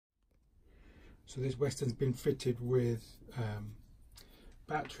So this Western's been fitted with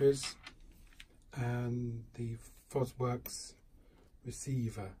batteries and the Fosworks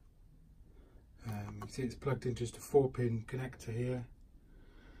receiver. You see it's plugged into just a 4-pin connector here.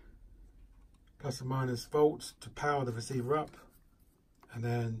 Plus and minus volts to power the receiver up, and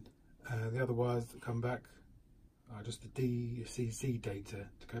then the other wires that come back are just the DCC data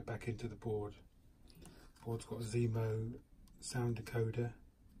to go back into the board. The board's got a Zemo sound decoder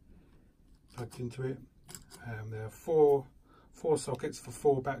plugged into it. There are four sockets for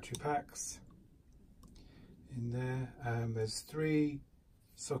 4 battery packs in there. There's 3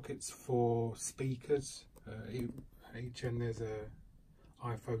 sockets for speakers. Each end there's a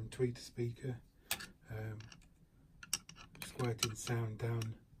iPhone tweeter speaker, squirting sound down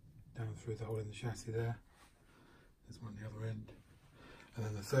through the hole in the chassis there. There's one at the other end, and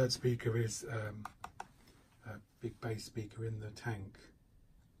then the 3rd speaker is a big bass speaker in the tank.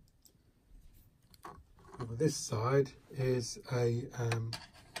 Over this side is a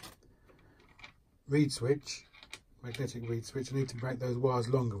reed switch, magnetic reed switch. I need to make those wires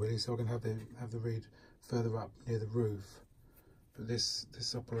longer really, so I can have the reed further up near the roof. But this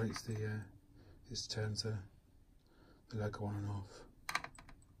operates the this turns the loco on and off.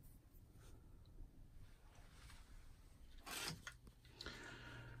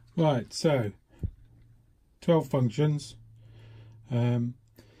 Right, so 12 functions. At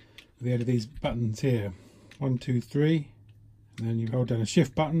the end of these buttons here, 1, 2, 3, and then you hold down a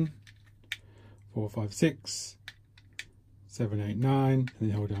shift button. 4, 5, 6, 7, 8, 9, and then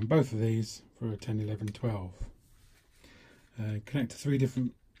you hold down both of these for a 10, 11, 12. Connect to 3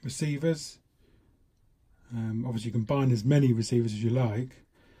 different receivers. Obviously you can bind as many receivers as you like,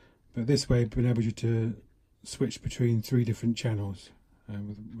 but this way it enables you to switch between 3 different channels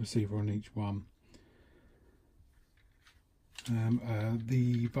with a receiver on each one.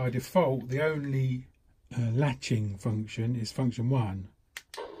 By default the only latching function is function 1.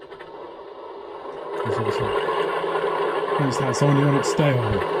 Once that's on, you want it to stay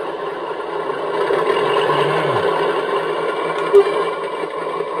on.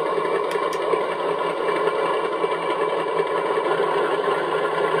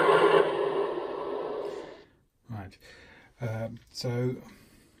 Right, so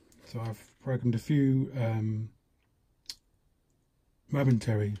I've programmed a few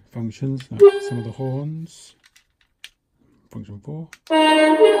momentary functions, like some of the horns, function 4,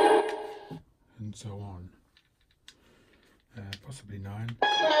 and so on. Possibly 9.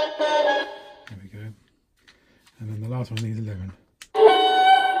 There we go. And then the last one needs 11.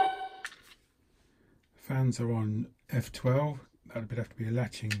 Fans are on F12. That would have to be a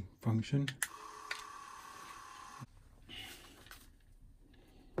latching function.